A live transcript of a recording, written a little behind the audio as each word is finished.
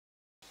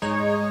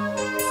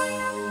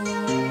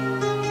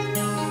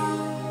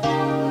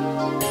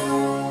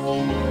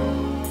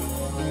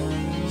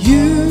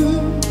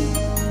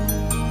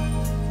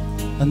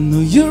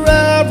know you're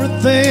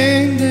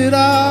everything that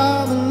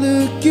I've been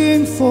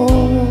looking for,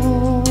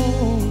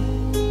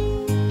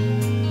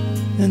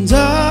 and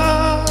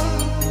I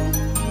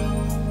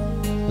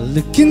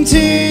look into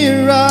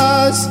your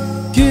eyes,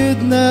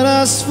 could not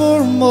ask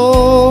for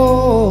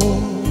more.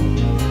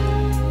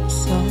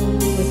 So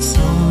it's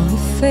only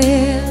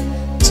fair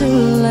to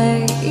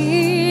lay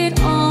it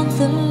on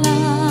the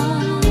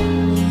line.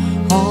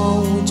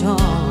 Hold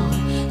on,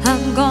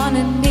 I'm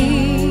gonna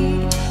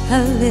need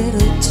a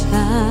little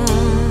time.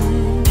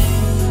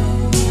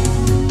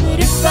 But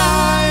if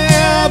I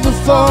ever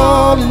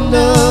fall in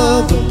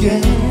love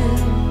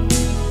again,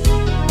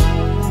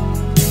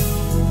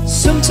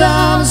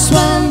 sometimes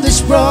when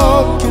this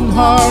broken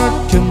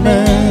heart can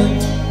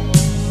mend,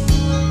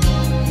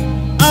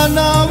 I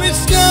know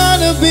it's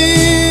gonna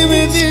be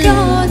with you.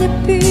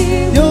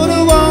 You're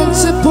the one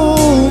to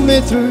pull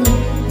me through,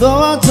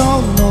 though I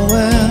don't know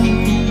when.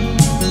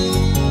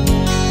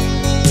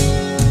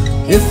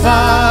 If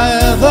I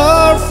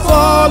ever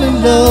fall in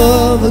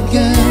love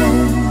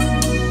again,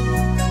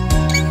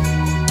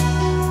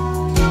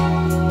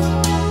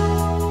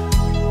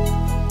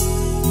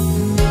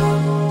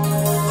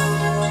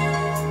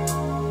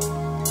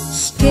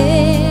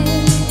 scared,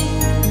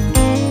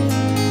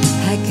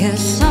 I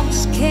guess I'm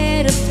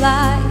scared to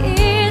fly.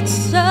 It's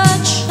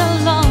such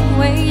a long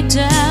way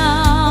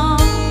down,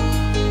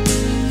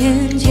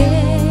 and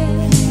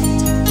yet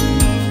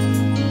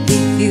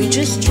if you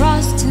just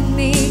trust in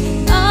me,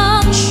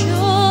 I'm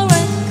sure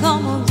I'd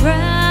come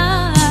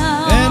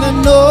around. and I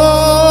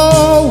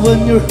know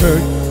when you're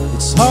hurt,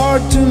 it's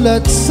hard to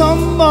let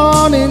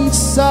someone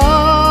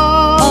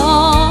inside.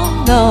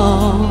 Oh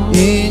no,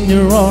 In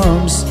your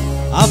arms,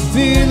 I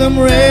feel I'm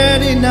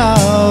ready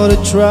now to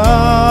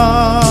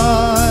try.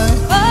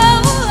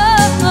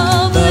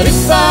 but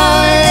If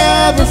I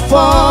ever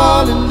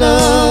fall in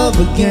love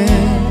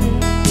again,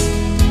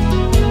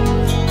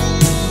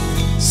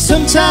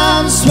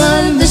 sometimes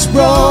when this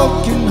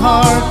broken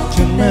heart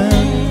can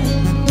mend,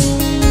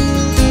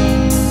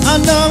 I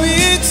know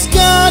it's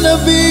gonna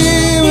be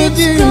with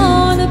you.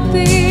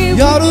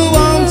 You're the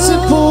one to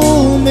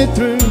pull me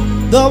through,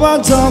 though I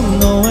don't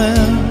know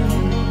when.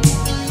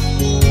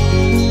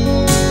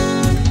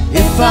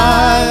 If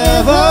I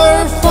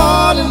ever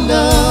fall in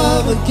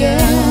love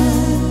again,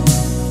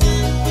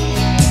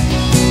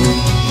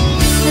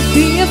 I'd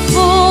be a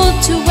fool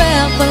to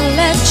ever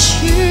let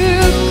you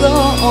go.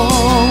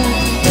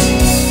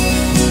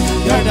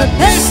 you're the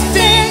best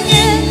thing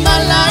in my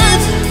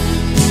life,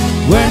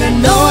 when I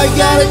know I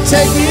gotta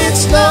take it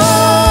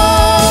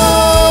slow.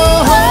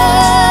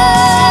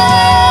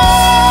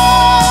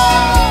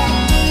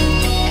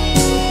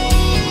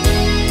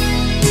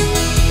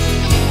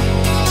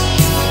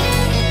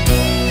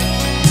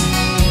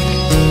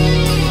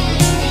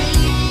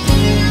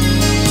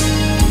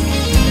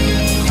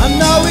 I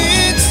know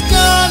it's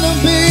gonna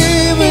be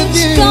with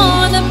you.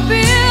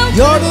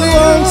 You're the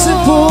one to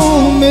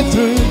pull me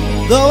through,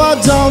 though I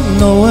don't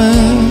know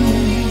when.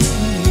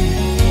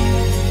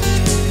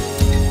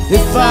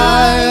 If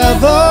I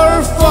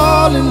ever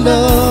fall in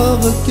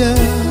love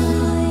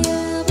again,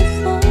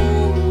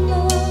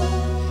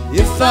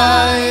 if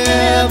I